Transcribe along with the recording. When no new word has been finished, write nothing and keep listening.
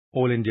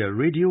All India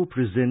Radio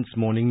presents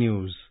Morning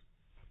News.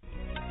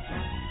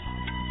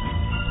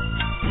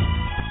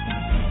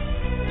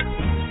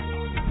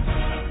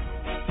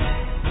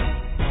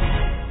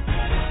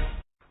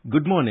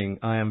 Good morning,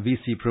 I am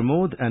VC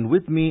Pramod and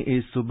with me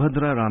is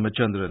Subhadra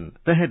Ramachandran.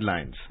 The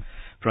headlines.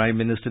 Prime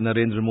Minister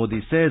Narendra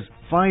Modi says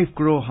 5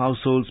 crore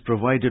households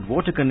provided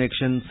water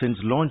connection since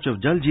launch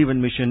of Jal Jeevan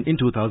Mission in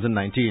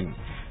 2019.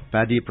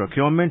 Paddy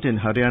procurement in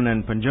Haryana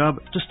and Punjab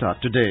to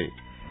start today.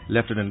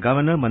 Lieutenant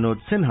Governor Manoj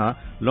Sinha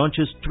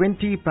launches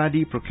 20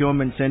 paddy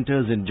procurement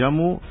centres in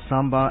Jammu,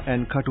 Samba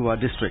and Kathua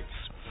districts.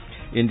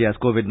 India's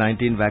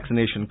COVID-19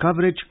 vaccination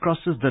coverage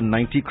crosses the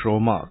 90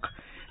 crore mark.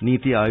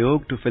 Niti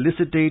Aayog to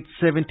felicitate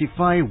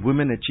 75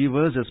 women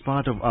achievers as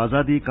part of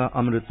Azadi Ka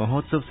Amrit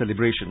Mahotsav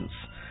celebrations.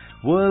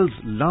 World's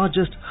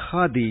largest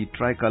Khadi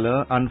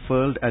tricolour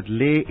unfurled at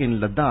Leh in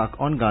Ladakh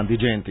on Gandhi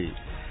Jayanti.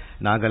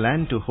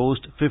 Nagaland to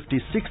host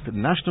 56th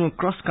National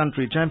Cross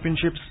Country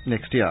Championships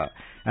next year.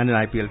 And in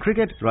IPL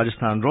cricket,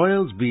 Rajasthan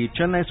Royals beat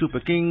Chennai Super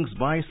Kings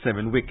by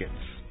 7 wickets.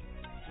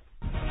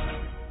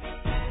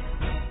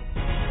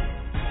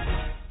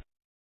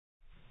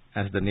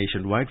 As the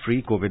nationwide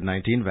free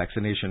COVID-19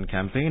 vaccination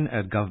campaign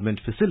at government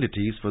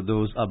facilities for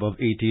those above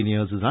 18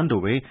 years is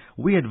underway,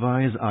 we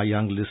advise our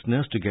young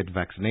listeners to get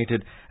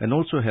vaccinated and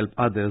also help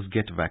others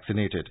get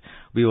vaccinated.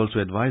 We also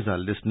advise our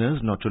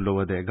listeners not to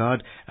lower their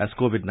guard as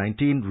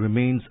COVID-19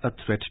 remains a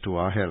threat to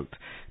our health.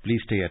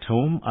 Please stay at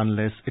home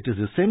unless it is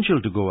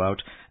essential to go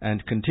out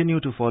and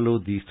continue to follow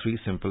these 3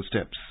 simple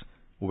steps.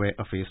 Wear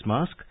a face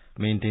mask,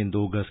 maintain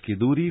 2 gaz ki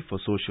duri for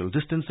social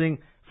distancing,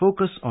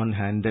 focus on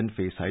hand and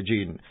face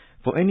hygiene.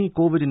 For any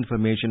COVID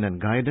information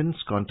and guidance,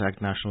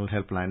 contact National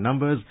Helpline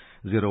numbers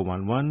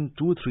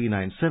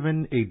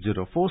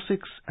 011-2397-8046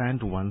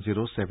 and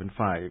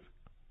 1075.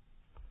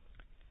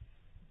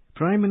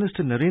 Prime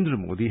Minister Narendra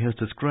Modi has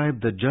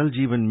described the Jal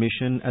Jeevan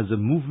Mission as a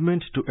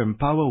movement to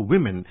empower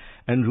women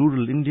and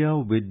rural India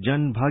with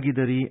Jan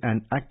Bhagidari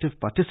and active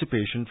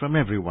participation from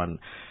everyone.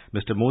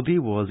 Mr. Modi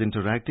was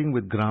interacting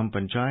with Gram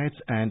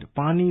Panchayats and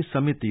Pani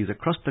Samitis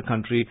across the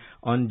country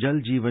on Jal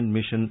Jeevan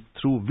Mission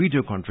through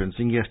video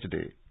conferencing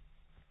yesterday.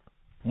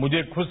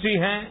 मुझे खुशी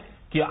है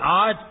कि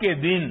आज के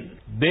दिन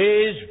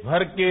देश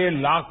भर के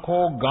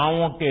लाखों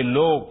गांवों के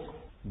लोग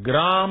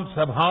ग्राम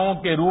सभाओं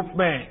के रूप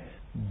में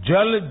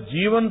जल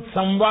जीवन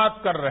संवाद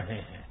कर रहे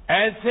हैं।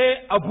 ऐसे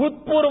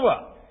अभूतपूर्व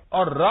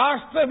और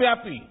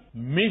राष्ट्रव्यापी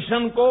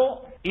मिशन को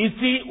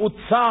इसी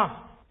उत्साह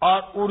और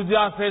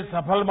ऊर्जा से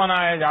सफल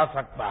बनाया जा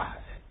सकता है।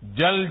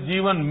 जल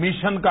जीवन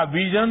मिशन का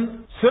विजन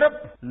सिर्फ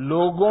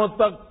लोगों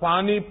तक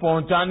पानी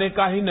पहुंचाने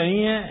का ही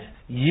नहीं है,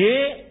 ये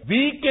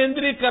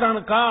विकेंद्रीकरण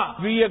का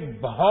भी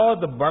एक बहुत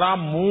बड़ा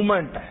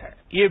मूवमेंट है।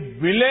 ये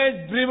village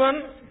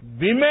driven,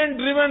 women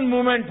driven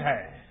movement है।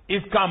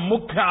 इसका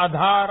मुख्य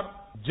आधार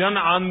जन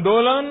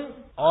आंदोलन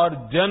और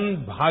जन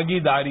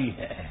भागीदारी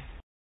है।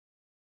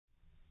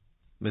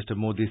 Mr.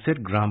 Modi said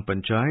Gram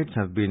Panchayats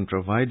have been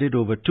provided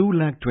over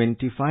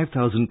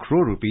 2,25,000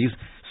 crore rupees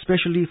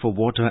specially for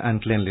water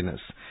and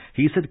cleanliness.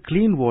 He said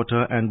clean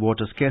water and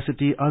water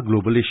scarcity are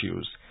global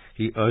issues.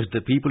 He urged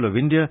the people of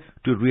India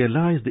to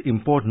realize the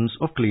importance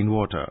of clean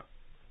water.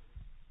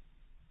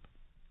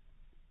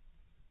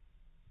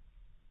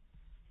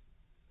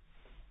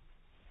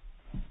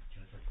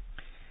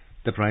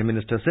 The Prime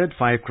Minister said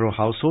 5 crore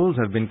households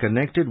have been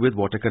connected with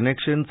water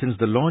connection since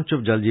the launch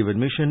of Jal Jeevan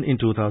Mission in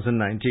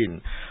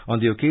 2019. On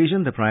the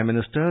occasion, the Prime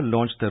Minister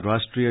launched the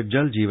Rashtriya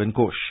Jal Jeevan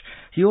Kosh.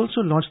 He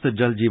also launched the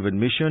Jal Jeevan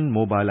Mission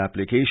mobile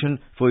application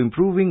for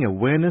improving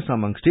awareness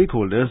among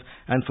stakeholders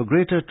and for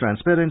greater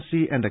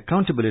transparency and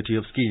accountability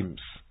of schemes.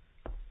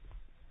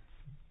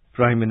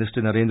 Prime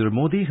Minister Narendra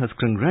Modi has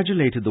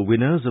congratulated the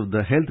winners of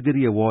the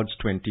Healthgiri Awards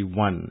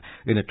 21.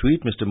 In a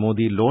tweet, Mr.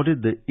 Modi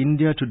lauded the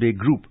India Today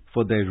group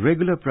for their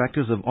regular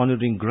practice of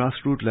honouring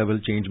grassroots level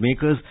change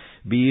makers,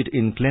 be it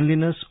in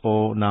cleanliness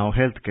or now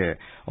healthcare,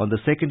 on the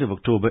 2nd of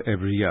October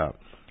every year.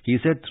 He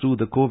said through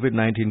the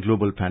COVID-19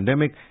 global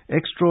pandemic,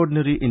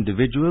 extraordinary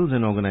individuals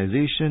and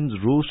organizations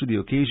rose to the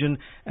occasion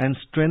and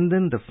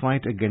strengthened the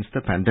fight against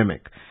the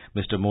pandemic.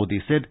 Mr. Modi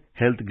said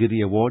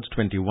Healthgiri Awards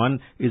 21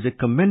 is a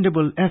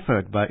commendable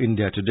effort by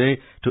India Today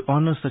to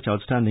honor such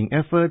outstanding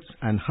efforts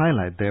and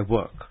highlight their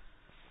work.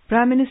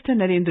 Prime Minister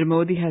Narendra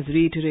Modi has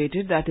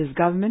reiterated that his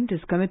government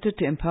is committed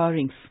to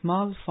empowering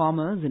small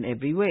farmers in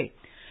every way.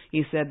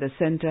 He said the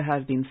centre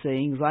has been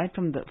saying right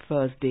from the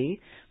first day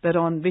that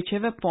on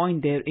whichever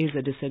point there is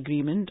a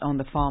disagreement on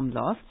the farm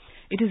laws,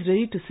 it is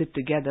ready to sit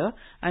together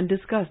and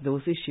discuss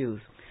those issues.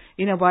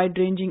 In a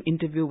wide-ranging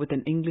interview with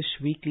an English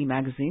weekly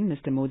magazine,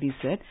 Mr. Modi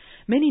said,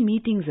 many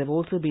meetings have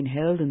also been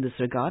held in this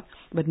regard,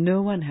 but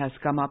no one has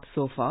come up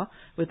so far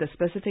with a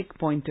specific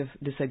point of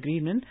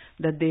disagreement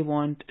that they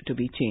want to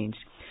be changed.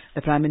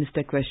 The Prime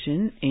Minister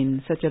questioned,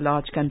 in such a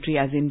large country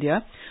as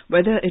India,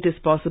 whether it is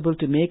possible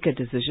to make a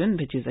decision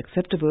which is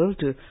acceptable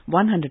to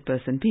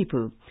 100%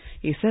 people.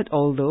 He said,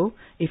 although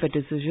if a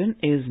decision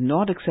is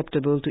not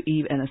acceptable to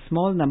even a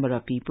small number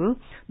of people,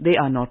 they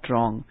are not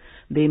wrong.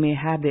 They may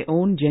have their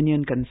own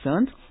genuine concerns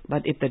concerns,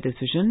 but if the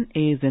decision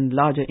is in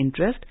larger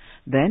interest,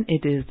 then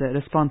it is the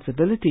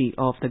responsibility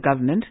of the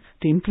government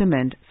to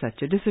implement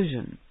such a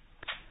decision.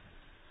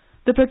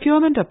 The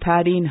procurement of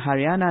paddy in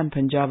Haryana and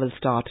Punjab will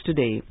start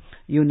today.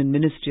 Union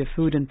Ministry of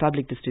Food and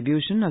Public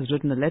Distribution has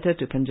written a letter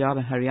to Punjab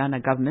and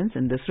Haryana governments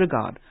in this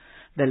regard.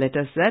 The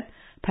letter said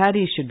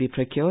paddy should be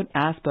procured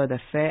as per the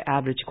Fair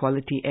Average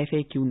Quality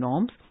FAQ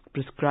norms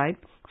prescribed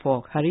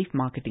for Kharif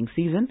marketing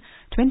season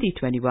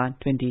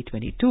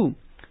 2021-2022.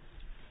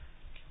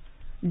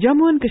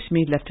 Jammu and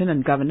Kashmir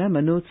Lieutenant Governor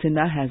Manoj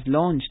Sinha has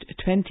launched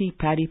 20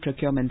 paddy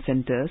procurement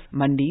centres,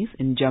 mandis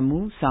in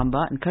Jammu,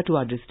 Samba and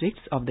Kathua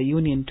districts of the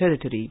Union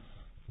Territory.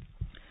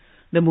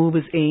 The move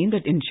is aimed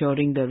at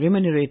ensuring the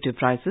remunerative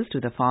prices to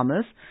the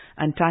farmers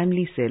and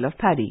timely sale of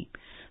paddy.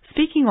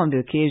 Speaking on the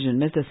occasion,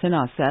 Mr.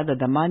 Sinha said that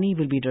the money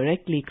will be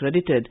directly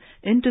credited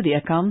into the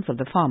accounts of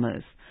the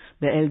farmers.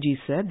 The LG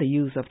said the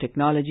use of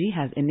technology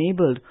has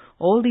enabled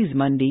all these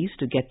mandis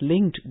to get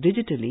linked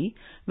digitally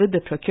with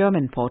the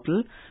procurement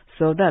portal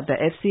so that the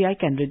FCI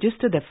can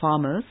register the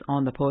farmers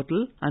on the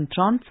portal and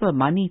transfer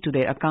money to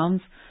their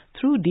accounts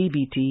through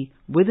DBT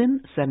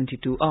within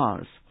 72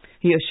 hours.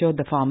 He assured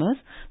the farmers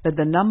that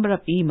the number of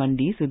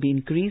e-mandis will be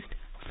increased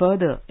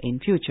further in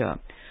future.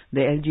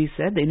 The LG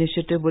said the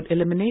initiative would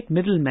eliminate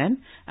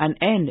middlemen and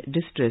end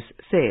distress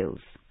sales.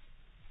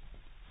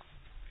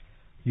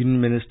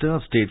 Union Minister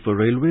of State for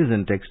Railways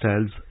and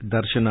Textiles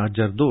Darshana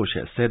Jardosh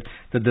has said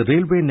that the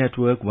railway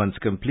network, once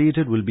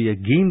completed, will be a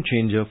game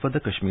changer for the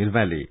Kashmir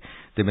Valley.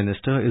 The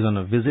minister is on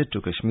a visit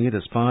to Kashmir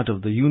as part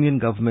of the Union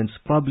government's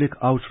public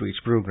outreach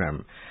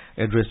program.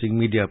 Addressing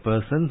media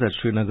persons at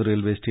Srinagar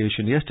railway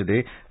station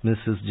yesterday,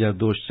 Mrs.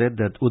 Jardosh said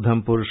that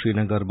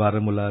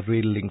Udhampur-Srinagar-Baramulla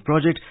rail link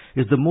project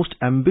is the most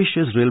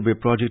ambitious railway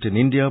project in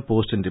India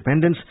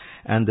post-independence,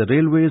 and the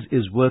railways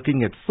is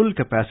working at full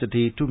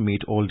capacity to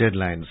meet all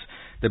deadlines.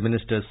 The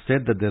minister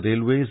said that the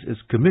railways is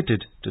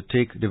committed to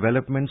take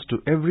developments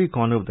to every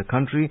corner of the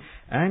country,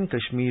 and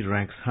Kashmir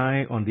ranks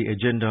high on the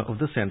agenda of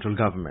the central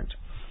government.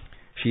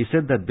 She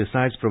said that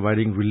besides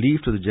providing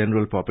relief to the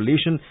general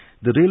population,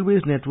 the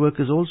railways network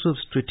is also of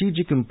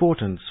strategic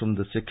importance from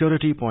the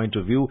security point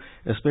of view,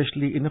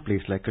 especially in a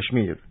place like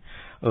Kashmir.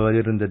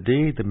 Earlier in the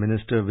day, the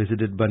minister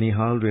visited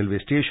Banihal railway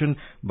station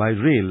by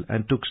rail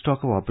and took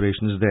stock of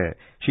operations there.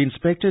 She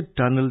inspected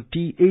Tunnel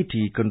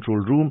T80 control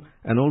room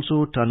and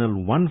also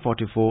Tunnel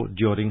 144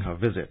 during her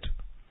visit.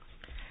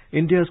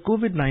 India's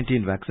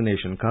COVID-19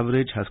 vaccination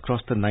coverage has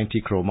crossed the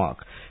 90 crore mark.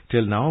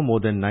 Till now, more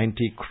than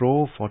 90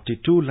 crore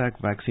 42 lakh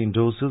vaccine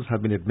doses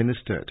have been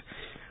administered.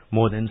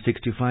 More than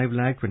 65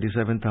 lakh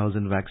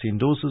 27,000 vaccine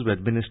doses were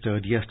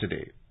administered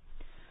yesterday.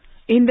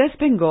 In West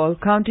Bengal,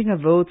 counting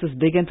of votes has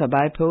begun for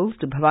by-polls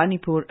to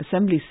Bhawanipur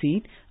Assembly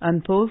seat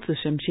and polls to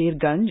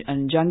Shamsherganj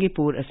and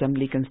Jangipur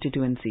Assembly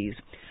constituencies.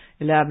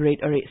 Elaborate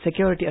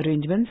security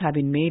arrangements have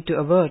been made to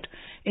avert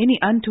any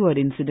untoward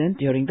incident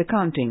during the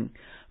counting.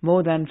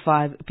 More than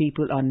 5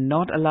 people are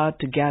not allowed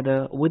to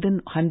gather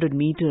within 100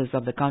 meters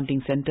of the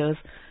counting centres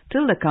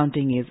till the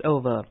counting is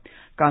over.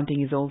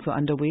 Counting is also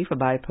underway for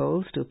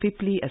by-polls to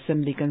Pipli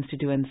Assembly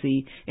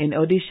constituency in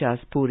Odisha's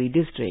Puri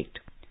district.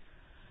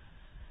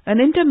 An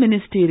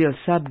interministerial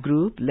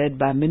subgroup led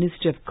by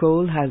Ministry of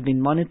Coal has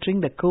been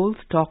monitoring the coal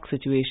stock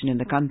situation in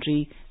the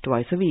country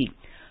twice a week.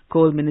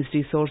 Coal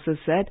Ministry sources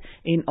said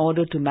in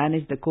order to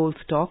manage the coal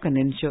stock and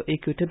ensure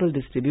equitable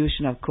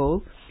distribution of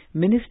coal,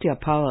 Ministry of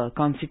Power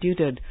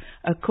constituted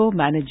a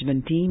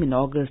co-management team in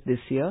August this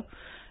year,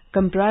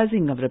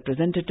 comprising of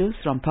representatives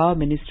from Power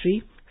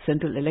Ministry,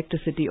 Central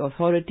Electricity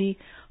Authority,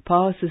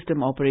 Power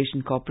System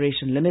Operation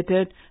Corporation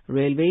Limited,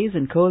 Railways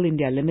and Coal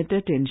India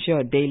Limited to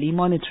ensure daily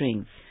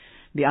monitoring.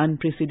 The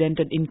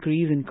unprecedented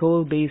increase in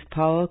coal-based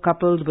power,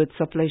 coupled with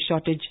supply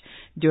shortage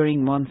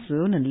during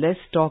monsoon and less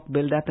stock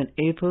build-up in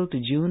April to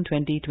June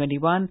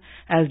 2021,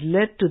 has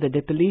led to the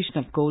depletion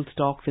of coal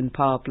stocks in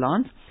power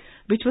plants,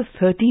 which was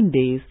 13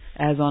 days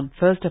as on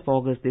 1st of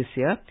August this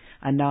year,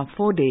 and now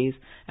 4 days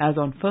as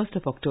on 1st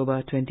of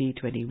October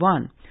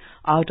 2021.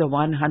 Out of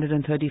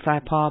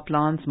 135 power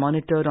plants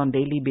monitored on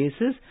daily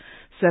basis,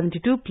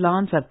 72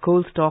 plants have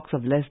coal stocks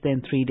of less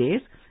than 3 days,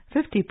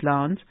 50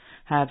 plants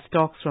have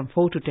stocks from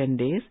 4 to 10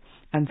 days,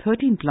 and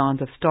 13 plants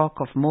have stock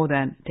of more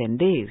than 10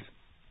 days.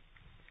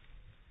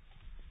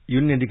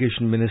 Union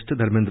Education Minister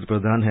Dharmendra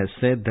Pradhan has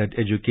said that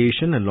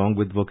education along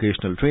with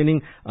vocational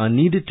training are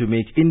needed to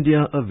make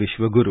India a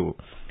Vishwaguru.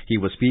 He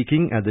was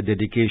speaking at the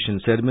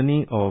dedication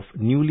ceremony of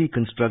newly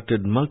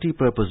constructed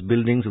multi-purpose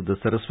buildings of the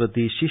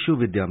Saraswati Shishu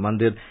Vidya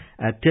Mandir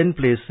at 10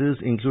 places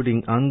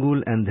including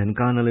Angul and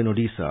Dhenkanal in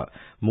Odisha.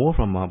 More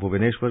from our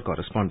Bhubaneswar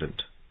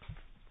correspondent.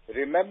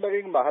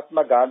 Remembering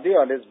Mahatma Gandhi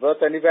on his birth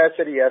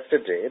anniversary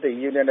yesterday, the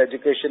Union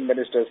Education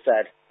Minister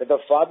said that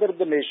the father of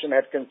the nation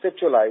had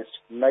conceptualized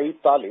Nai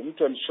Talim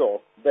to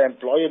ensure the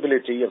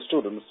employability of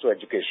students to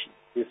education.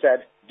 He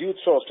said due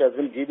trust has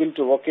been given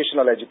to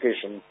vocational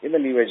education in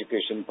the new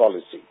education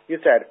policy. He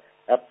said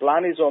a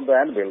plan is on the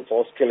anvil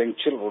for skilling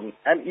children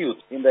and youth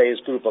in the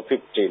age group of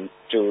 15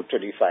 to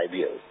 25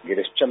 years.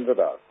 Girish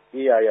Chandradar,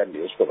 AIR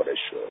News,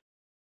 Bhubaneswar.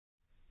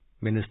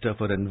 Minister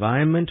for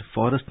Environment,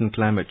 Forest and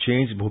Climate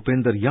Change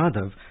Bhupender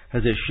Yadav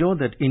has assured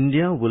that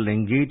India will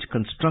engage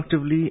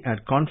constructively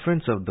at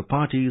Conference of the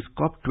Parties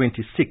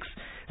COP26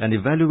 and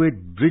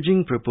evaluate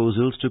bridging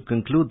proposals to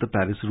conclude the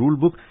Paris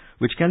Rulebook,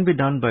 which can be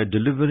done by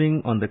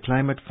delivering on the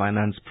climate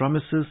finance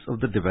promises of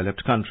the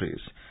developed countries.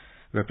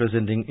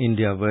 Representing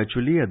India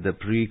virtually at the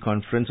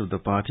pre-conference of the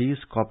parties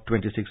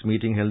COP26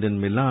 meeting held in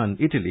Milan,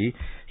 Italy,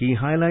 he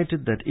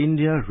highlighted that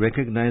India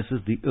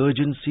recognizes the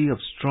urgency of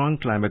strong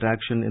climate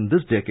action in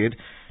this decade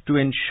to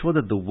ensure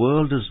that the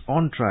world is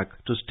on track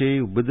to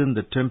stay within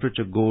the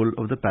temperature goal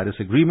of the Paris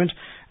Agreement,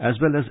 as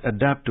well as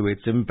adapt to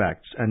its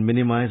impacts and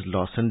minimize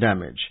loss and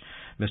damage.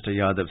 Mr.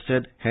 Yadav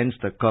said, hence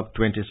the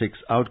COP26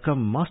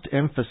 outcome must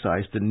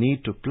emphasize the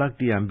need to plug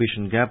the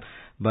ambition gap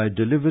by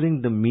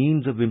delivering the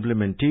means of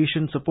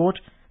implementation support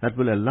that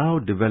will allow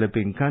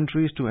developing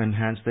countries to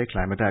enhance their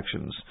climate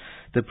actions.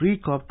 The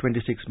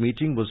pre-COP26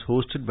 meeting was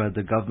hosted by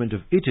the government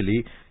of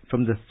Italy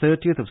from the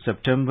 30th of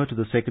September to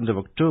the 2nd of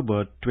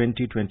October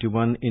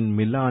 2021 in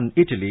Milan,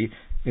 Italy,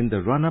 in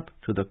the run-up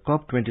to the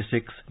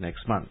COP26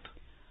 next month.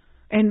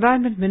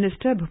 Environment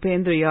Minister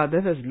Bhupender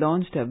Yadav has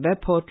launched a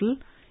web portal,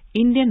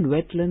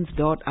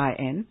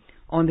 indianwetlands.in,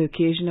 on the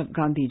occasion of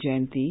Gandhi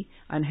Jayanti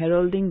and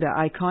heralding the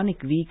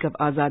iconic week of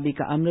Azadi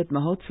Ka Amrit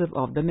Mahotsav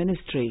of the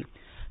Ministry.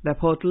 The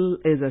portal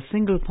is a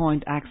single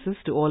point access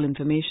to all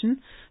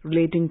information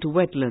relating to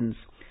wetlands.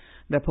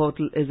 The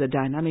portal is a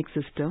dynamic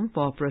system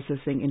for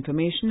processing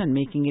information and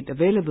making it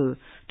available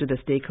to the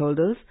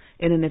stakeholders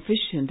in an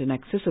efficient and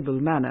accessible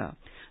manner.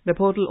 The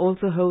portal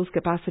also hosts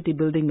capacity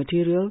building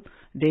material,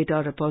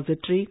 data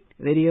repository,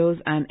 videos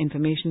and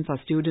information for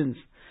students.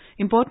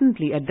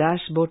 Importantly, a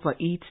dashboard for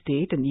each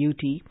state and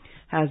UT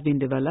has been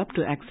developed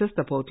to access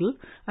the portal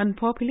and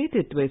populate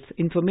it with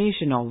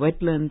information on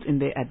wetlands in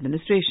their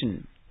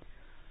administration.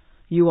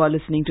 You are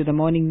listening to the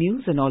morning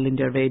news on All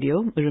India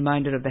Radio. A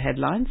reminder of the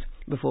headlines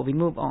before we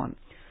move on.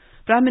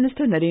 Prime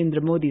Minister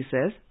Narendra Modi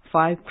says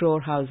 5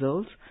 crore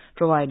households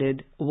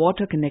provided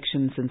water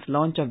connections since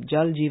launch of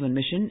Jal Jeevan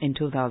Mission in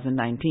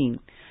 2019.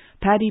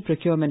 Paddy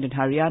procurement in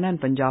Haryana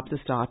and Punjab to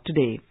start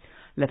today.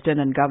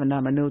 Lieutenant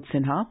Governor Manoj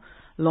Sinha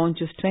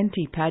launches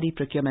 20 paddy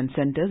procurement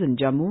centres in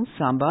Jammu,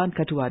 Samba and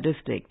Kathua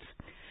districts.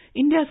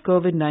 India's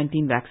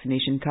COVID-19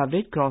 vaccination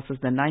coverage crosses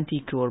the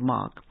 90 crore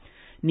mark.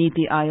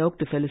 Niti Aayog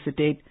to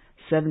felicitate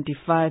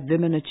 75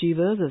 women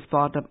achievers as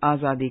part of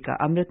Azadi Ka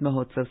Amrit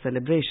Mahotsav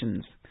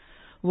celebrations.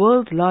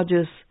 World's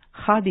largest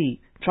Khadi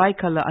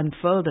tricolour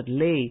unfurled at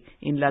Leh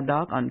in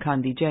Ladakh on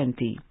Gandhi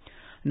Jayanti.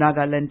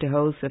 Nagaland to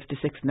host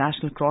 56th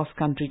National Cross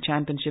Country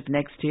Championship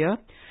next year.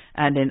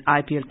 And in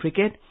IPL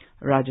cricket,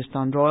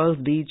 Rajasthan Royals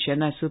beat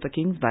Chennai Super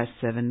Kings by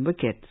 7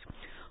 wickets.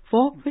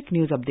 For quick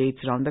news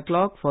updates around the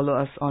clock, follow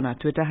us on our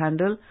Twitter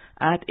handle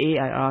at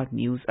AIR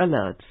News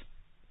Alerts.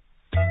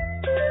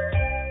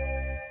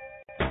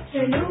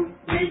 चलो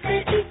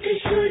मिलकर एक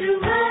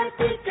शुरुआत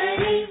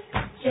करें,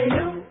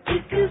 चलो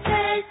एक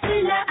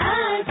फैसला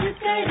आज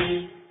करें,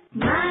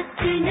 मास्क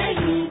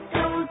नहीं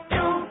तो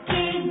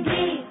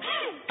टोकेंगे,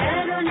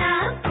 कोरोना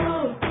को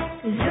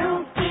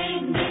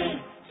रोकेंगे,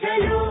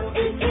 चलो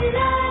एक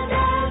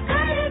इरादा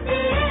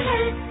करते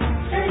हैं,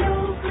 चलो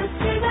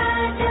कुछ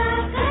वादा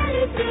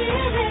करते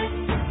हैं,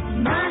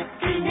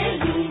 मास्क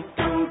नहीं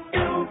तो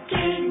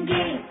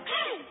टोकेंगे,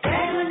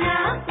 कोरोना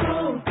को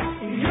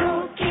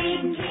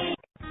रोकेंगे.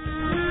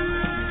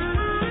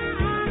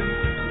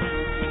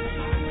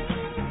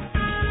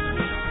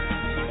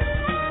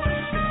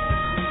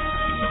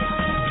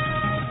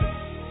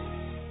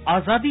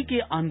 आजादी के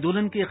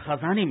आंदोलन के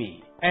खजाने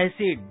में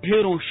ऐसे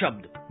ढेरों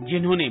शब्द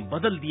जिन्होंने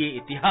बदल दिए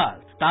इतिहास,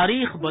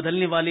 तारीख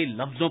बदलने वाले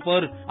लफ्जों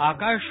पर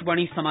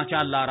आकाशवाणी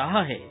समाचार ला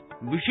रहा है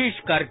विशेष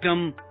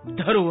कार्यक्रम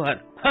धरोहर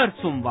हर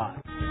सोमवार.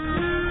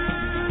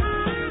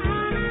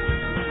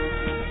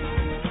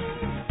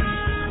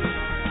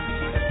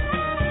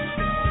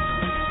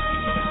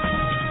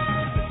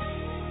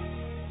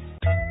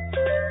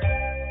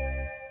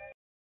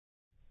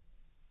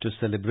 To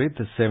celebrate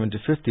the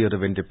 75th year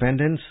of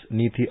independence,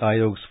 Niti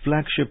Aayog's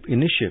flagship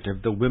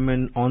initiative, the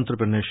Women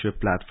Entrepreneurship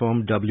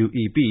Platform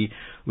WEP,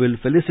 will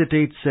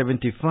felicitate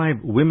 75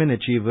 women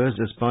achievers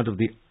as part of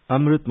the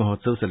Amrit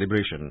Mahotsav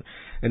celebration.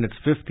 In its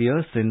 5th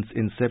year since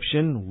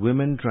inception,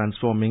 Women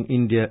Transforming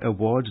India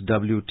Awards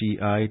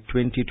WTI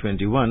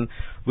 2021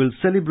 will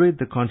celebrate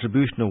the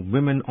contribution of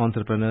women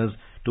entrepreneurs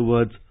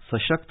towards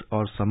Sashakt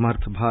or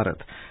Samarth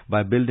Bharat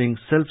by building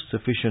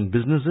self-sufficient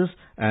businesses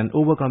and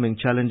overcoming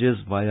challenges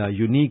via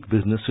unique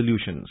business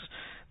solutions.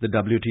 The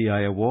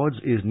WTI Awards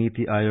is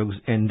Niti Aayog's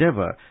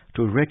endeavor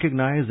to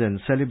recognize and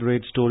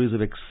celebrate stories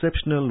of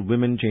exceptional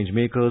women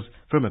changemakers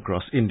from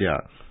across India.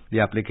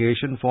 The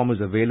application form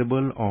is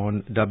available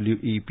on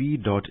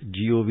wep.gov.in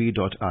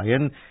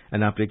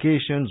and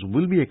applications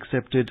will be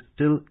accepted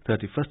till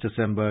 31st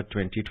December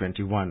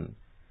 2021.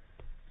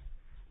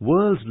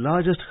 World's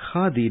largest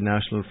Khadi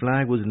national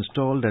flag was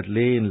installed at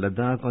Leh in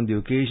Ladakh on the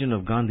occasion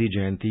of Gandhi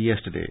Jayanti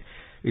yesterday.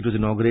 It was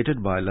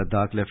inaugurated by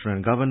Ladakh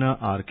Lieutenant Governor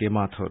R.K.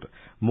 Mathur.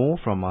 More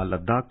from our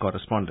Ladakh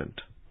correspondent.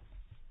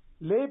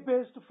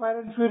 Leh-based Fire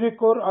and Fury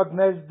Corps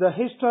organized the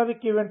historic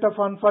event of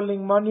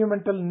unfurling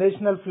monumental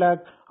national flag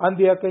on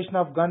the occasion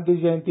of Gandhi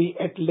Jayanti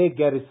at Leh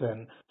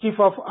Garrison. Chief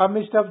of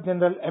Army Staff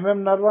General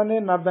M.M.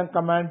 Narwane, Northern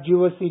Command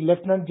GOC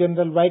Lieutenant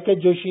General Y.K.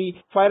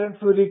 Joshi, Fire and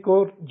Fury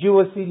Corps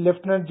GOC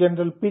Lieutenant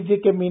General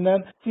P.J.K.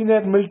 Menon,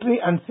 senior military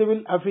and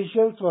civil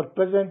officials were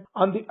present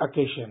on the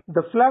occasion.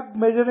 The flag,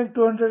 measuring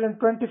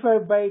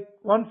 225 by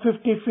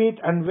 150 feet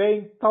and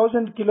weighing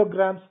 1,000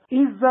 kilograms,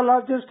 is the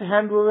largest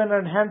hand-woven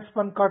and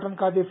hand-spun cotton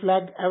khadi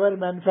flag ever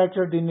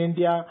manufactured in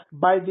India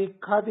by the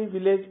Khadi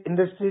Village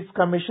Industries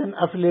Commission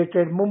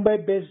affiliated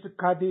Mumbai-based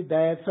Khadi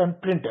dyers and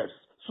printers.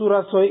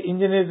 Surasoi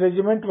Engineers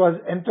Regiment was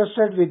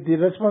entrusted with the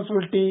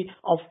responsibility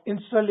of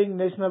installing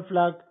national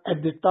flag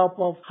at the top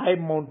of high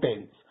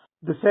mountains.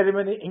 The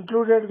ceremony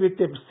included with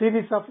a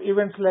series of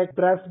events like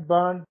brass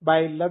band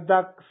by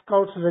Ladakh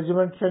Scouts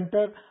Regiment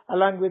Center,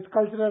 along with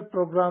cultural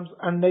programs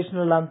and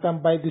national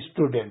anthem by the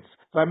students.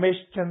 Ramesh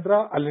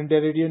Chandra, All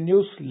India Radio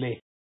News, Leh.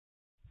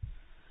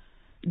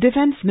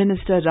 Defence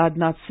Minister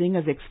Rajnath Singh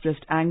has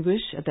expressed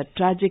anguish at the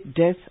tragic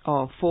death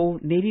of 4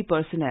 Navy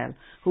personnel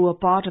who were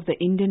part of the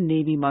Indian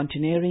Navy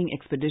mountaineering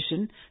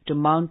expedition to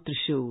Mount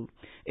Trishul.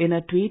 In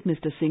a tweet,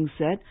 Mr. Singh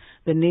said,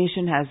 the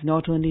nation has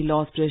not only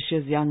lost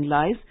precious young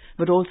lives,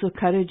 but also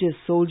courageous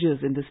soldiers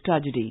in this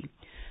tragedy.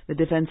 The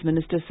Defence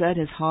Minister said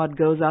his heart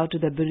goes out to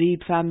the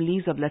bereaved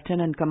families of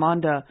Lieutenant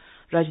Commander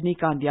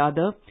Rajnikant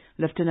Yadav,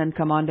 Lieutenant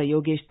Commander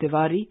Yogesh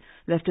Tiwari,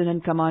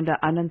 Lieutenant Commander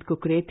Anand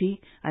Kukreti,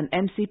 and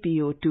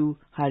MCPO2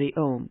 Hari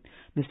Om.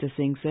 Mr.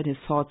 Singh said his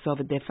thoughts are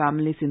with their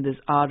families in this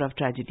hour of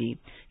tragedy.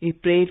 He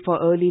prayed for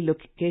early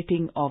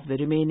locating of the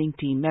remaining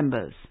team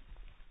members.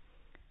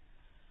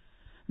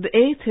 The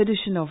 8th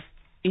edition of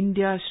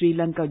India-Sri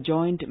Lanka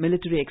joint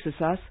military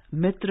exercise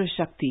Mitra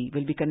Shakti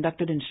will be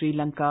conducted in Sri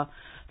Lanka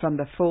from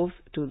the 4th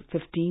to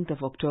 15th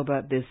of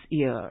October this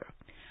year.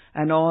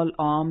 An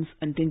all-arms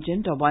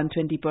contingent of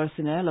 120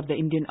 personnel of the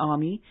Indian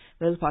Army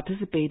will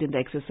participate in the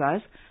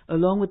exercise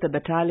along with a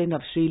battalion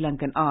of Sri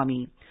Lankan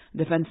Army.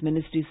 Defence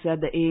Ministry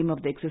said the aim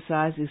of the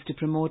exercise is to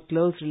promote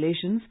close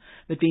relations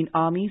between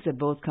armies of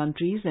both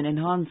countries and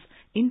enhance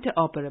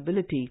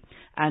interoperability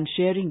and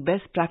sharing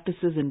best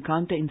practices in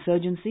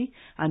counter-insurgency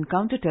and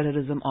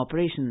counter-terrorism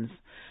operations.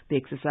 The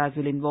exercise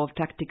will involve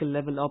tactical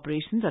level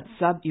operations at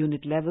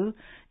sub-unit level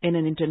in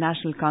an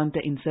international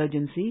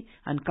counter-insurgency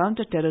and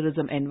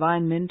counter-terrorism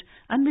environment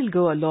and will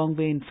go a long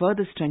way in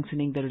further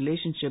strengthening the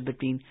relationship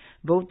between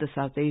both the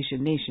South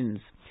Asian nations.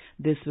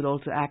 This will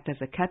also act as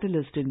a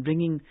catalyst in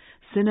bringing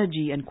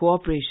synergy and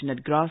cooperation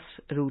at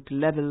grassroots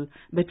level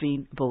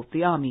between both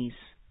the armies.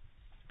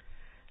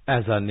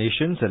 As our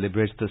nation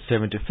celebrates the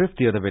 75th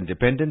year of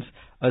independence,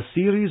 a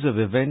series of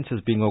events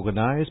is being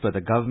organized by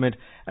the government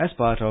as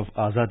part of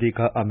Azadi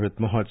Ka Amrit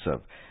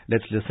Mahotsav.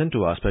 Let's listen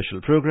to our special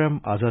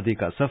program, Azadi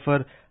Ka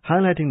Safar,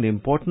 highlighting the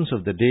importance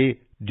of the day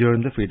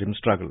during the freedom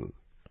struggle.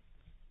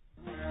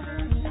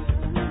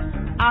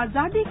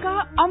 Azadi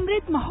Ka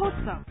Amrit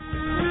Mahotsav.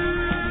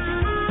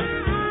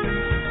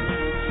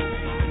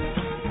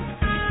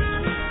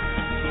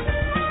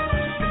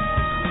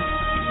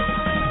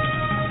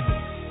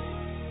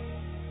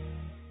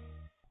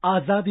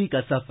 Azadi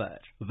Ka Safar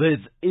with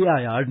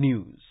AIR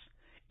News.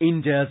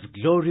 India's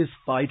glorious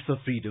fight for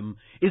freedom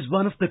is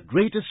one of the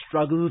greatest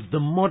struggles the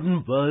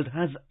modern world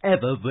has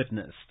ever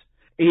witnessed.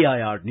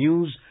 AIR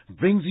News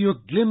brings you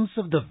a glimpse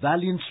of the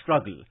valiant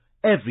struggle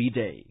every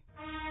day.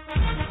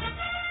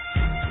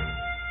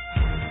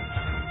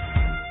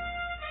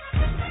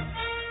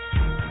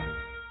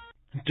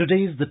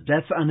 Today is the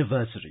death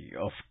anniversary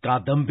of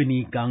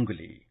Kadambini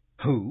Ganguly,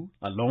 who,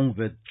 along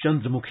with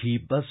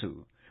Chandramukhi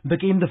Basu,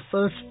 became the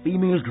first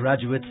female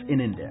graduates in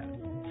India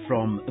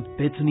from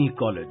Bethany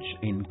College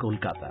in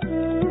Kolkata.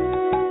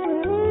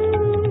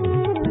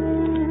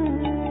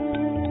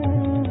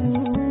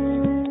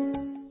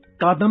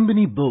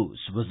 Kadambini Bose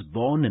was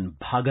born in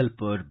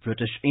Bhagalpur,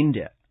 British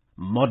India,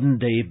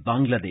 modern-day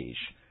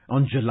Bangladesh,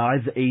 on July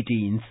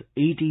 18,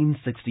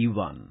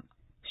 1861.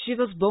 She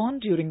was born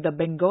during the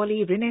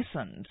Bengali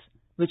Renaissance,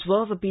 which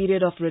was a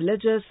period of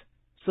religious,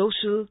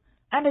 social,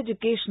 and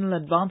educational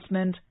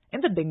advancement in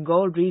the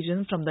Bengal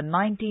region from the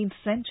 19th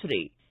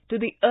century to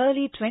the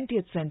early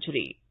 20th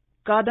century.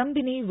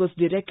 Kadambini was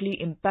directly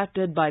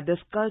impacted by this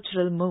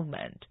cultural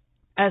movement,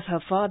 as her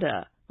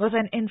father was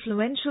an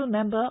influential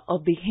member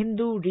of the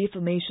Hindu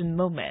Reformation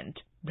movement,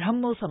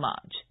 Brahmo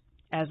Samaj,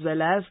 as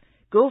well as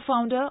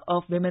co-founder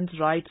of women's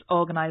rights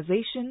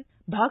organization,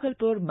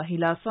 Bhagalpur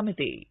Mahila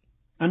Samiti.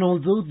 And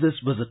although this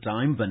was a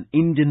time when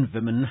Indian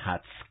women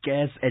had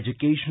scarce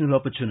educational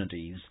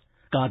opportunities,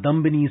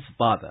 Kadambini's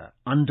father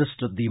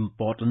understood the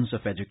importance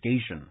of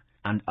education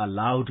and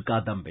allowed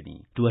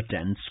Kadambini to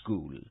attend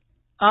school.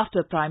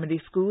 After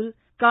primary school,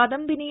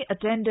 Kadambini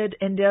attended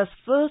India's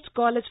first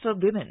college for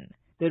women,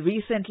 the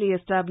recently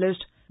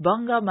established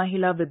Banga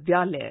Mahila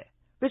Vidyalaya,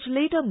 which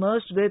later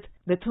merged with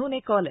Bethune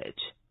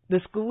College. The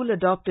school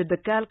adopted the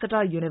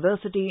Calcutta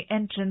University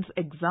entrance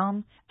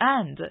exam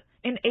and,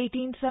 in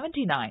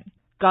 1879,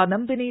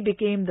 Kadambini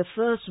became the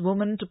first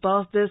woman to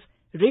pass this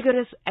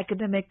rigorous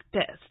academic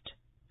test.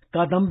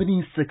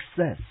 Kadambini's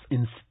success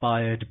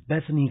inspired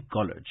Bethany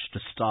College to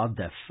start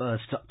their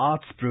first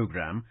arts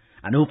program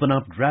and open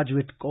up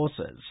graduate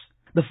courses.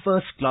 The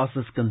first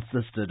classes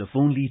consisted of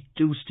only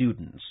 2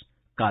 students,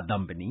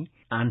 Kadambini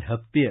and her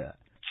peer,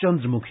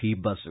 Chandramukhi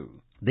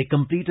Basu. They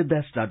completed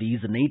their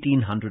studies in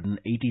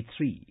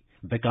 1883,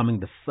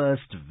 becoming the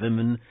first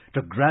women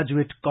to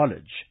graduate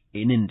college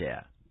in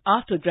India.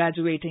 After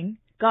graduating,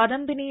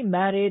 Kadambini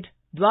married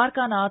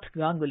Dwarkanath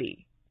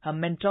Ganguly, her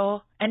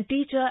mentor and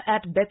teacher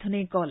at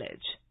Bethany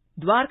College.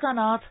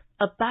 Dwarkanath,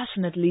 a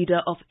passionate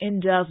leader of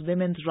India's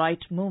women's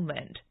rights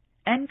movement,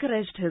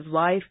 encouraged his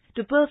wife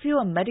to pursue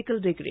a medical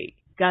degree.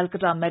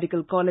 Calcutta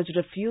Medical College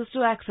refused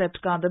to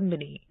accept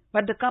Kadambini,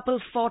 but the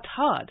couple fought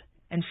hard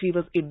and she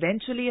was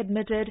eventually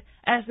admitted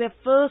as their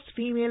first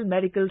female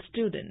medical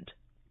student.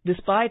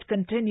 Despite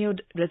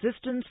continued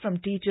resistance from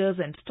teachers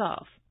and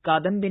staff,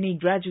 Kadambini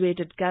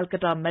graduated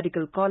Calcutta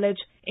Medical College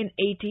in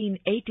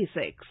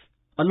 1886.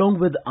 Along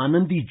with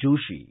Anandi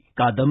Joshi,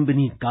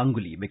 Kadambini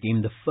Ganguly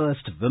became the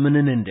first woman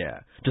in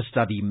India to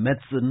study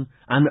medicine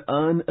and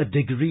earn a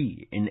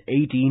degree in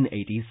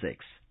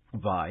 1886.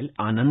 While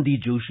Anandi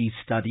Joshi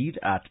studied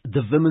at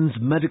the Women's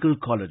Medical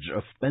College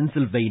of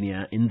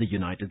Pennsylvania in the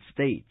United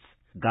States,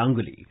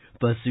 Ganguly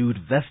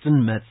pursued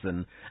Western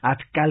medicine at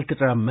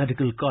Calcutta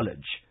Medical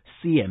College,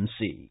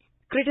 CMC.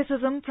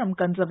 Criticism from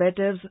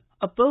conservatives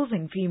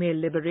opposing female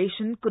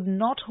liberation could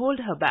not hold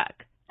her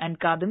back, and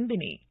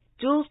Kadambini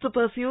chose to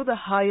pursue the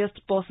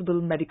highest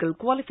possible medical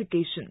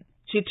qualification.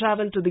 She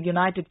travelled to the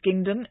United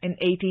Kingdom in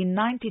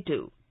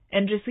 1892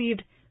 and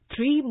received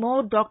 3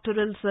 more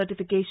doctoral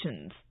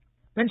certifications.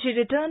 When she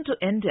returned to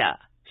India,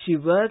 she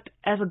worked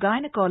as a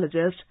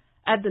gynecologist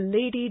at the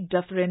Lady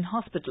Dufferin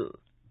Hospital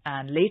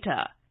and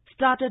later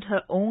started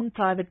her own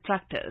private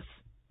practice.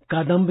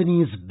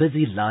 Kadambini's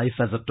busy life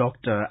as a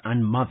doctor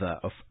and mother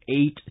of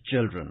 8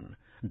 children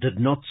did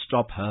not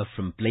stop her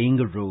from playing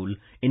a role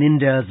in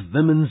India's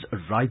women's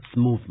rights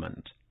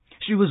movement.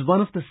 She was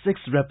one of the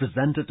 6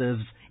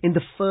 representatives in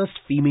the first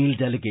female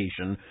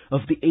delegation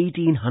of the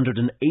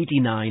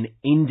 1889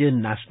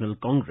 Indian National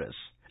Congress,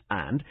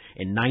 and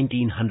in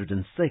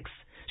 1906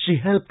 she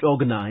helped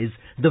organize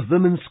the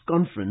Women's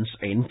Conference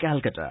in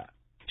Calcutta.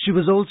 She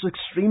was also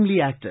extremely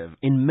active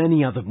in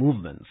many other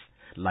movements,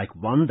 like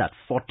one that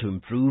fought to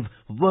improve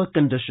work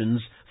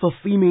conditions for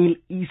female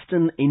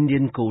Eastern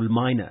Indian coal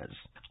miners.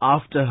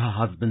 After her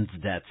husband's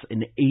death in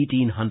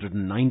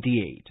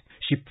 1898,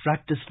 she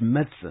practiced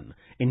medicine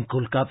in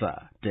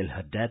Kolkata till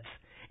her death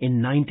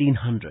in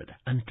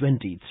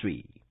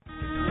 1923.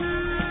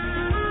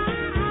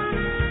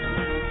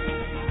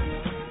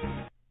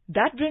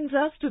 That brings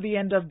us to the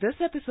end of this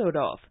episode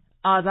of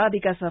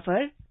Azadi Ka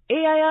Safar,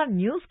 AIR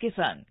News ke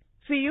Sang.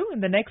 See you in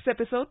the next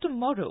episode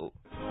tomorrow.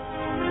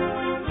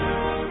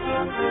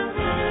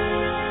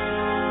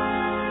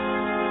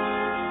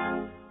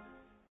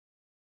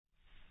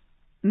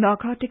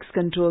 Narcotics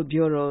Control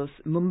Bureau's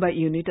Mumbai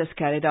unit has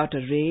carried out a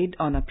raid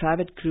on a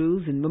private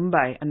cruise in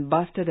Mumbai and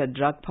busted a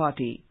drug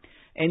party.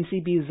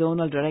 NCB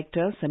Zonal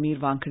Director Samir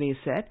Wankhede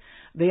said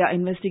they are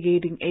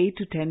investigating 8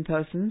 to 10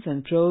 persons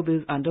and probe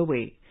is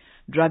underway.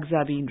 Drugs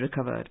are being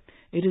recovered.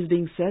 It is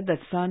being said that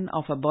son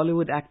of a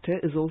Bollywood actor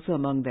is also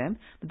among them,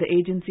 but the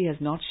agency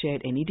has not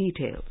shared any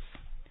details.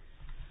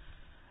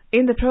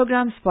 In the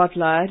program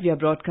Spotlight, we are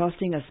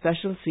broadcasting a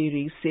special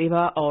series,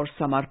 Seva aur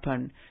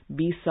Samarpan,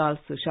 20 Saal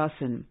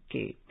Sushasan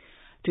Ke.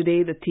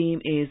 Today the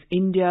theme is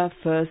India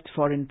First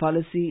Foreign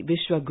Policy,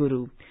 Vishwa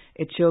Guru.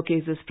 It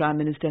showcases Prime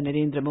Minister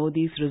Narendra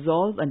Modi's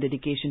resolve and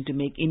dedication to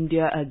make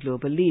India a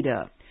global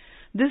leader.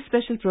 This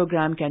special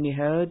program can be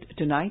heard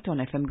tonight on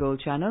FM Gold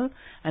channel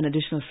and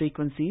additional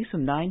frequencies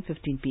from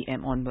 9:15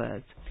 p.m.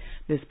 onwards.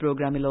 This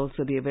program will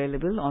also be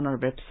available on our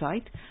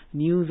website,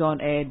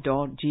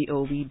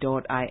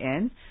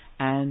 newsonair.gov.in,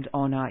 and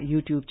on our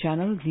YouTube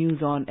channel,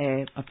 News on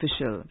Air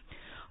Official.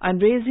 I'm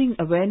raising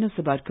awareness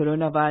about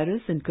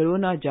coronavirus in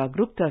Corona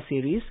Jagrukta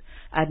series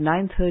at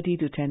 9:30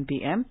 to 10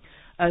 p.m.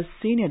 A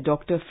senior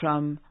doctor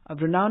from a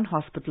renowned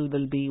hospital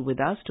will be with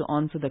us to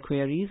answer the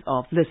queries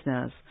of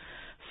listeners.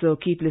 So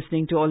keep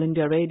listening to All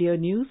India Radio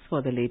News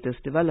for the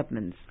latest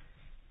developments.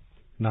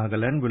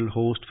 Nagaland will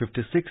host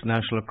 56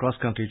 National Cross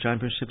Country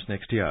Championships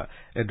next year.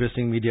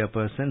 Addressing media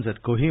persons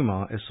at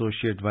Kohima,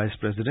 Associate Vice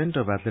President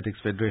of Athletics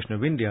Federation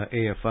of India,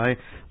 AFI,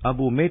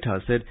 Abu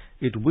Metha said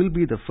it will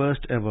be the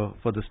first ever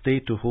for the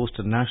state to host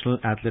a national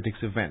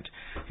athletics event.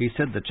 He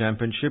said the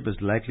championship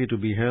is likely to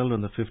be held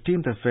on the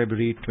 15th of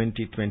February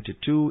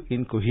 2022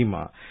 in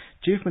Kohima.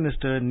 Chief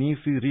Minister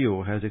Neefi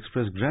Rio has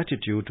expressed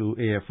gratitude to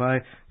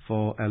AFI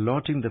for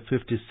allotting the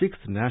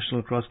 56th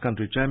National Cross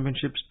Country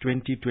Championships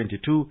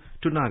 2022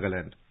 to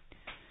Nagaland.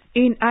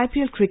 In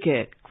IPL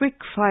cricket, quick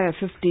fire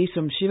 50s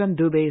from Shivam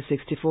Dubey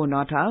 64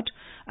 not out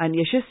and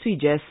Yashasvi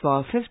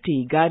Jaiswal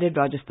 50 guided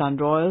Rajasthan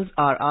Royals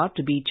are out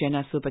to beat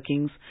Chennai Super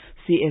Kings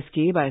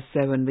CSK by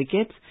 7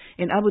 wickets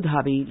in Abu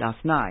Dhabi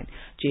last night.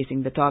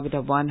 Chasing the target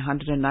of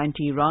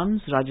 190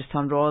 runs,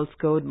 Rajasthan Royals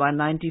scored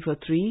 190 for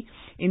 3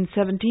 in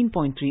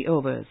 17.3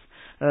 overs.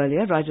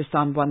 Earlier,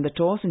 Rajasthan won the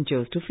toss and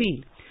chose to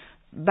field.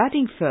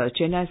 Batting first,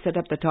 Chennai set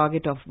up the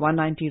target of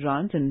 190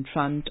 runs in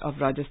front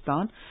of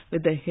Rajasthan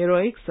with the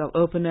heroics of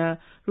opener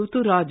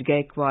Ruturaj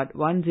Gaikwad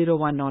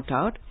 101 not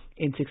out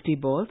in 60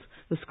 balls.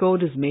 The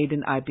score is made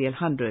in IPL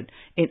 100.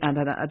 In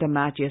another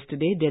match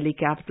yesterday, Delhi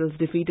Capitals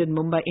defeated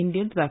Mumbai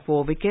Indians by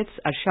 4 wickets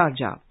at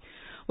Sharjah.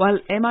 While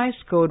MI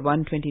scored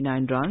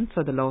 129 runs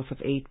for the loss of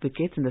 8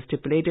 wickets in the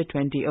stipulated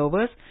 20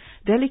 overs,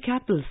 Delhi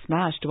Capitals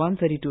smashed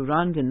 132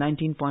 runs in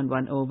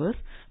 19.1 overs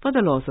for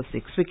the loss of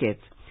 6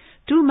 wickets.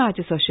 2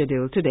 matches are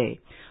scheduled today.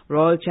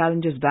 Royal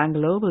Challengers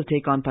Bangalore will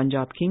take on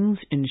Punjab Kings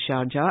in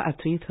Sharjah at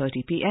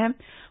 3:30 p.m.,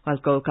 while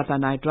Kolkata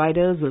Knight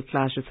Riders will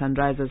clash with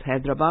Sunrisers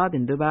Hyderabad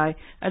in Dubai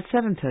at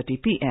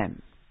 7:30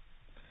 p.m.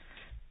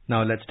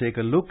 Now let's take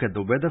a look at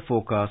the weather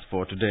forecast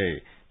for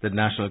today. The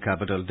national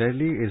capital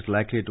Delhi is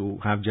likely to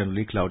have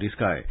generally cloudy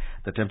sky.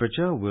 The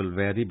temperature will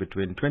vary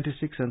between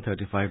 26 and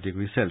 35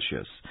 degrees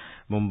Celsius.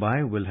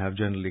 Mumbai will have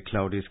generally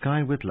cloudy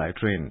sky with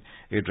light rain.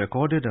 It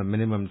recorded a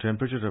minimum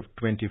temperature of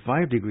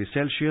 25 degrees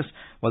Celsius,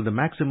 while the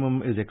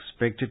maximum is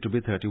expected to be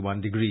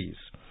 31 degrees.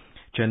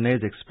 Chennai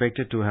is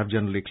expected to have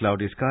generally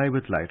cloudy sky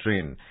with light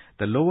rain.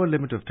 The lower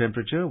limit of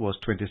temperature was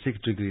 26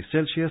 degrees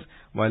Celsius,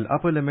 while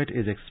upper limit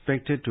is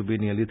expected to be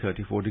nearly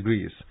 34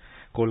 degrees.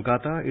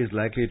 Kolkata is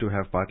likely to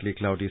have partly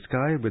cloudy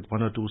sky with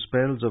 1 or 2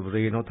 spells of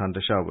rain or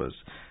thunder showers.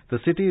 The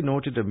city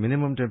noted a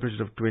minimum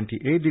temperature of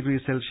 28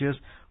 degrees Celsius,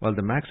 while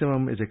the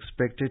maximum is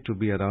expected to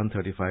be around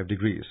 35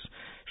 degrees.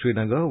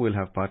 Srinagar will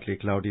have partly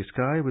cloudy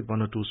sky with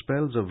 1 or 2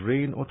 spells of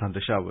rain or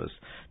thunder showers.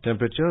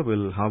 Temperature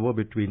will hover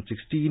between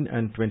 16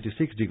 and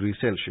 26 degrees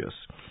Celsius.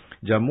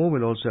 Jammu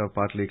will also have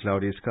partly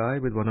cloudy sky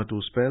with 1 or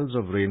 2 spells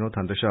of rain or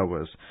thunder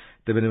showers.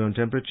 The minimum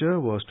temperature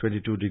was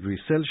 22 degrees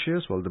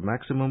Celsius, while the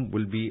maximum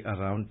will be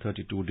around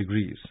 32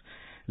 degrees.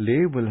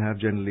 Leh will have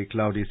generally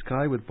cloudy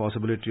sky with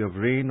possibility of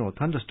rain or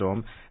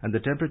thunderstorm, and the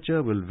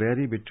temperature will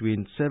vary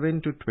between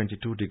 7 to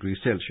 22 degrees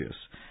Celsius.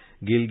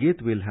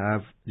 Gilgit will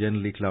have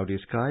generally cloudy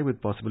sky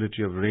with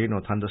possibility of rain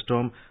or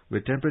thunderstorm,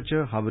 with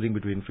temperature hovering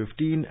between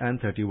 15 and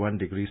 31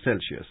 degrees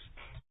Celsius.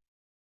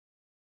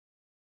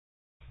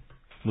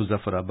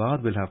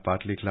 Muzaffarabad will have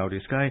partly cloudy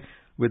sky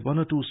with 1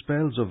 or 2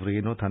 spells of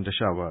rain or thunder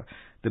shower.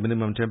 The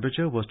minimum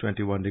temperature was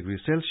 21 degrees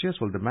Celsius,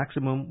 while the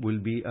maximum will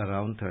be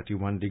around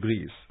 31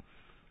 degrees.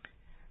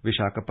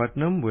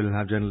 Vishakhapatnam will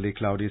have generally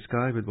cloudy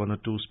sky with 1 or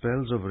 2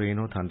 spells of rain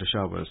or thunder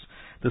showers.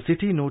 The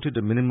city noted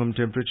a minimum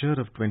temperature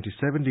of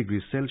 27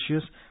 degrees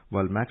Celsius,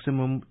 while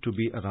maximum to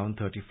be around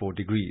 34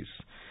 degrees.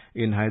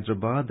 In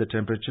Hyderabad, the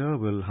temperature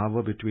will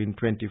hover between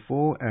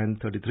 24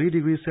 and 33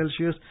 degrees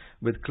Celsius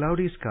with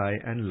cloudy sky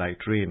and light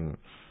rain.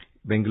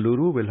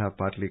 Bengaluru will have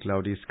partly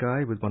cloudy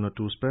sky with 1 or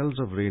 2 spells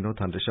of rain or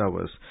thunder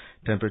showers.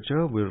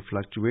 Temperature will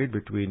fluctuate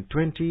between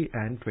 20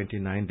 and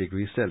 29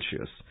 degrees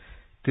Celsius.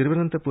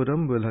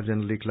 Thiruvananthapuram will have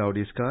generally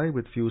cloudy sky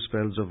with few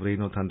spells of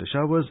rain or thunder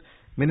showers.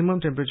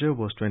 Minimum temperature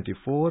was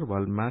 24,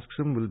 while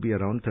maximum will be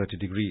around 30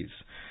 degrees.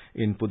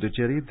 In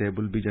Puducherry, there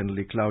will be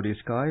generally cloudy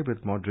sky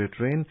with moderate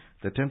rain.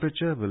 The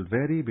temperature will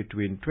vary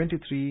between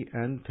 23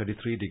 and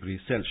 33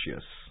 degrees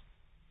Celsius.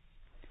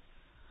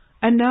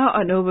 And now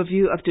an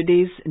overview of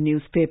today's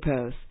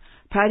newspapers.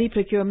 Paddy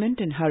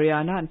procurement in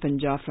Haryana and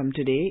Punjab from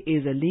today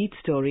is a lead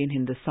story in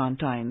Hindustan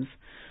Times.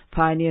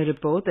 Pioneer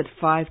report that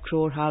 5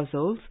 crore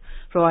households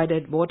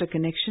provided water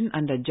connection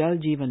under Jal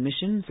Jeevan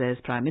Mission, says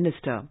Prime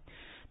Minister.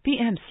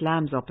 PM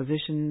slams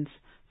opposition's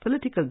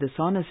political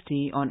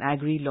dishonesty on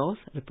agri laws,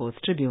 reports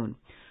Tribune.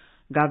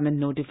 Government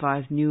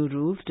notifies new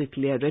rules to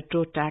clear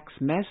retro tax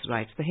mess,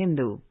 writes The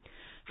Hindu.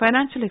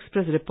 Financial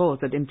Express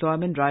reports that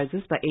employment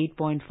rises by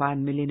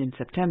 8.5 million in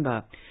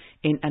September.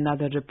 In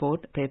another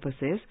report, the paper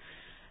says,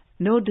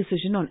 no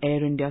decision on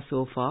Air India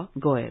so far,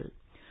 Goel.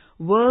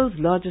 World's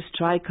largest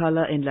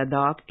tricolour in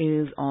Ladakh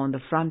is on the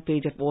front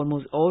page of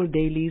almost all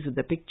dailies with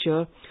the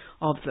picture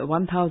of the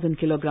 1,000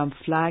 kilogram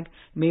flag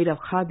made of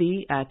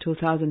khadi at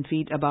 2,000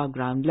 feet above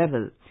ground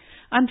level.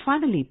 And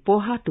finally,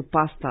 poha to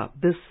pasta,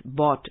 this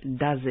bot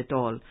does it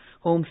all.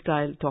 Home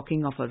style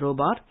talking of a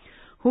robot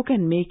who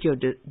can make your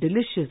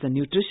delicious and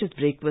nutritious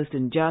breakfast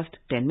in just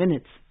 10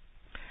 minutes.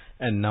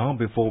 And now,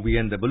 before we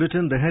end the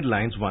bulletin, the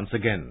headlines once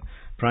again.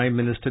 Prime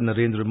Minister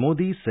Narendra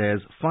Modi says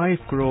 5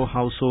 crore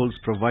households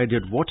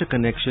provided water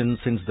connection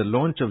since the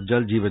launch of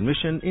Jal Jeevan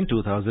Mission in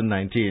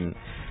 2019.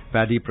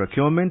 Paddy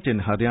procurement in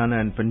Haryana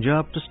and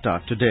Punjab to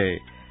start today.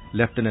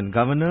 Lieutenant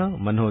Governor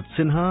Manoj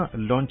Sinha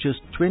launches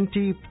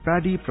 20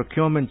 paddy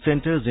procurement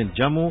centres in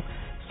Jammu,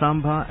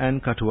 Sambha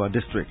and Kathua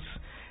districts.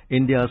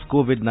 India's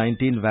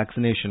COVID-19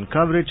 vaccination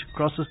coverage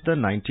crosses the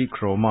 90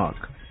 crore mark.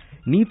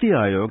 Niti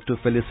Aayog to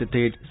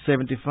felicitate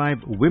 75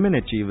 women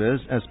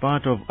achievers as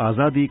part of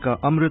Azadi Ka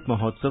Amrit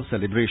Mahotsav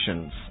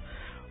celebrations.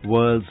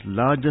 World's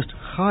largest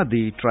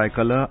Khadi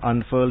tricolour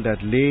unfurled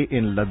at Leh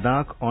in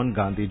Ladakh on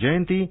Gandhi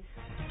Jayanti.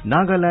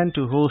 Nagaland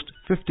to host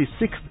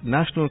 56th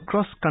National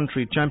Cross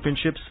Country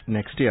Championships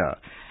next year.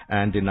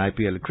 And in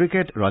IPL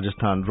cricket,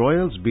 Rajasthan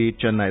Royals beat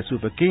Chennai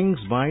Super Kings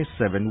by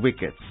 7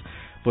 wickets.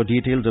 For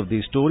details of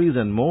these stories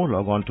and more,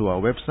 log on to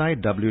our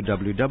website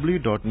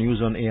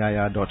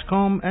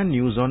www.newsonair.com and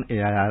News on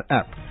AIR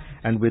app.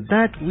 And with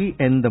that, we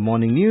end the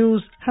morning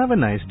news. Have a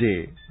nice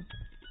day.